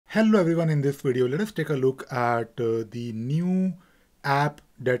Hello everyone, in this video let us take a look at the new app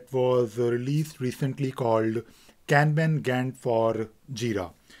that was released recently called Kanban Gantt for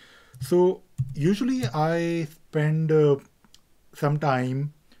Jira. So usually I spend some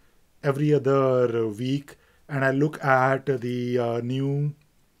time every other week and I look at the new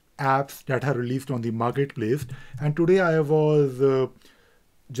apps that are released on the marketplace, and today I was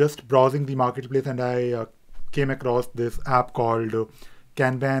just browsing the marketplace and I came across this app called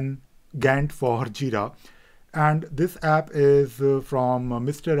Kanban Gantt for Jira. And this app is from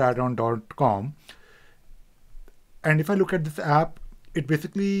mraddon.com. And if I look at this app, it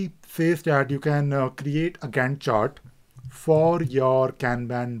basically says that you can create a Gantt chart for your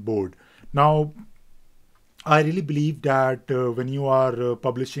Kanban board. Now, I really believe that when you are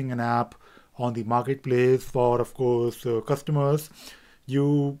publishing an app on the marketplace for, of course, customers,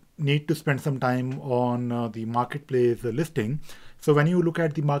 you need to spend some time on the marketplace listing. So when you look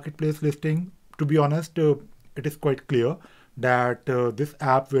at the marketplace listing, to be honest, it is quite clear that this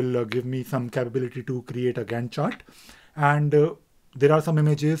app will give me some capability to create a Gantt chart. And there are some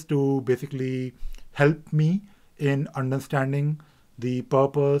images to basically help me in understanding the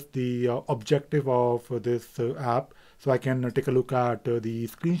purpose, the objective of this app. So I can take a look at the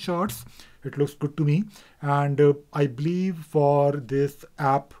screenshots. It looks good to me. And I believe for this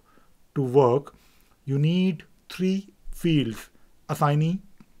app to work, you need 3 fields: assignee,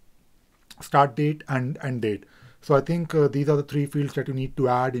 start date, and end date. So I think these are the 3 fields that you need to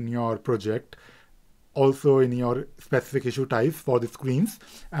add in your project, also in your specific issue types for the screens.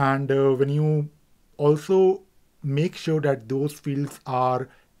 And when you also make sure that those fields are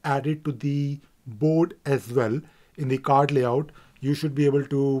added to the board as well in the card layout, you should be able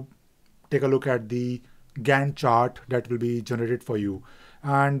to take a look at the Gantt chart that will be generated for you.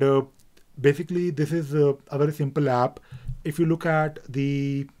 And basically this is a very simple app. If you look at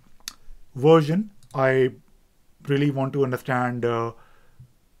the version, I really want to understand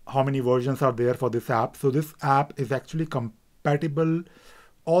how many versions are there for this app. So this app is actually compatible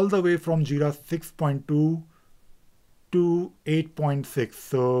all the way from Jira 6.2 to 8.6.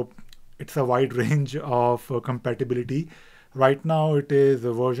 So it's a wide range of compatibility. Right now it is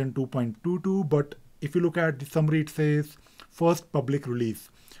version 2.22, but if you look at the summary, it says first public release.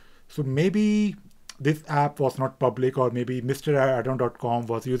 So maybe this app was not public, or maybe mraddon.com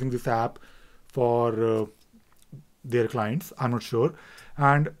was using this app for their clients. I'm not sure.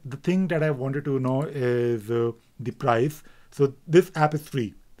 And the thing that I wanted to know is the price. So this app is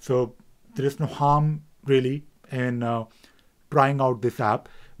free. So there is no harm really in trying out this app.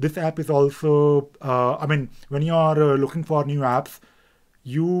 This app is also, when you are looking for new apps,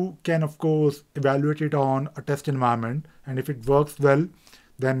 you can of course evaluate it on a test environment. And if it works well,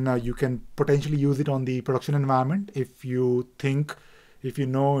 then you can potentially use it on the production environment. If you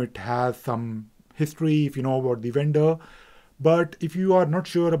know it has some history, if you know about the vendor. But if you are not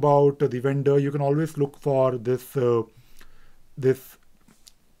sure about the vendor, you can always look for this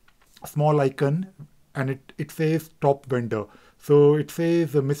small icon, and it says top vendor. So it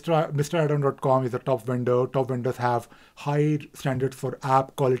says mraddon.com is a top vendor. Top vendors have high standards for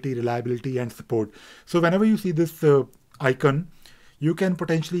app quality, reliability, and support. So whenever you see this icon, you can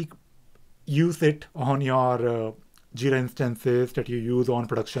potentially use it on your Jira instances that you use on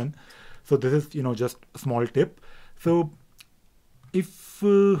production. So this is, just a small tip. So if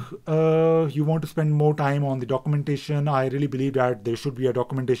you want to spend more time on the documentation, I really believe that there should be a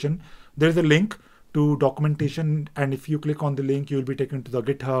documentation. There's a link to documentation, and if you click on the link, you'll be taken to the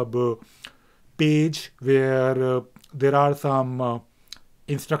GitHub page where there are some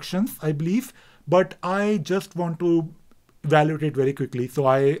instructions, I believe. But I just want to evaluate it very quickly. So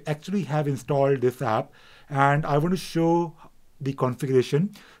I actually have installed this app, and I want to show the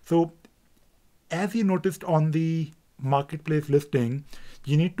configuration. So as you noticed on the marketplace listing,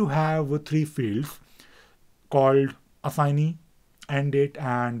 you need to have 3 fields called assignee, end date,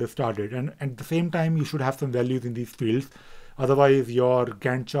 and start date. And at the same time, you should have some values in these fields. Otherwise, your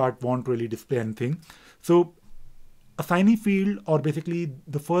Gantt chart won't really display anything. So assignee field, or basically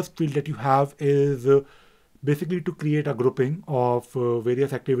the first field that you have, is basically to create a grouping of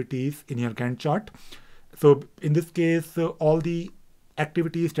various activities in your Gantt chart. So in this case, all the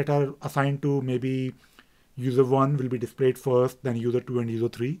activities that are assigned to maybe user 1 will be displayed first, then user 2 and user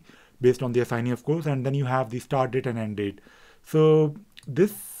 3, based on the assignee, of course. And then you have the start date and end date. So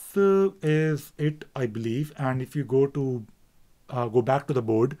this is it, I believe. And if you go back to the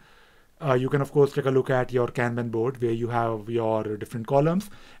board, you can of course take a look at your Kanban board where you have your different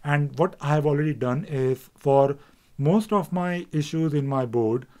columns. And what I have already done is, for most of my issues in my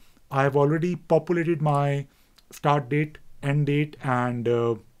board, I have already populated my start date, end date, and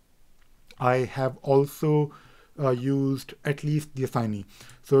I have also used at least the assignee.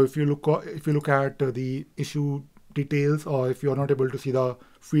 So if you look at the issue details, or if you're not able to see the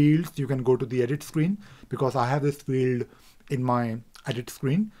fields, you can go to the edit screen, because I have this field in my edit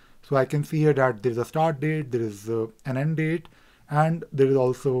screen. So I can see here that there is a start date, there is an end date, and there is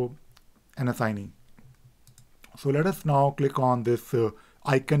also an assignee. So let us now click on this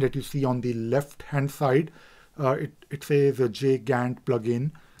icon that you see on the left hand side. It says jGantt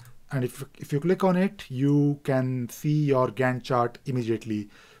plugin, and if you click on it, you can see your Gantt chart immediately.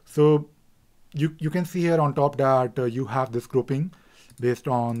 So you can see here on top that you have this grouping based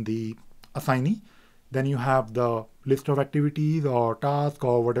on the assignee. Then you have the list of activities or tasks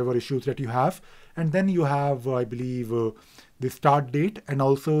or whatever issues that you have. And then you have, I believe, the start date and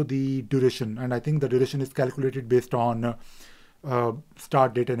also the duration. And I think the duration is calculated based on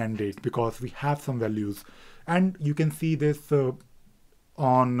start date and end date, because we have some values. And you can see this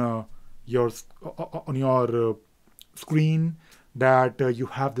on your screen, that you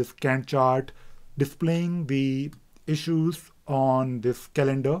have this Gantt chart displaying the issues on this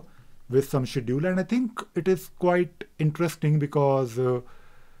calendar with some schedule. And I think it is quite interesting, because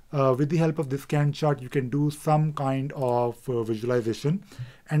with the help of this Gantt chart, you can do some kind of visualization.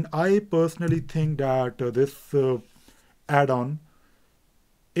 And I personally think that this add-on,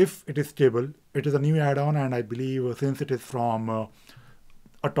 if it is stable, it is a new add-on, and I believe since it is from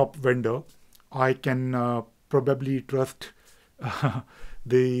a top vendor, I can probably trust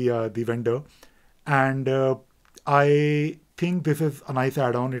the vendor. And I think this is a nice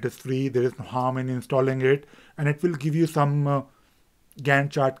add-on. It is free. There is no harm in installing it, and it will give you some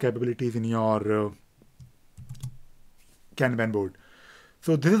Gantt chart capabilities in your Kanban board.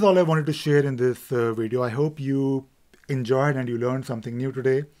 So this is all I wanted to share in this video. I hope you enjoyed and you learned something new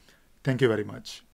today. Thank you very much.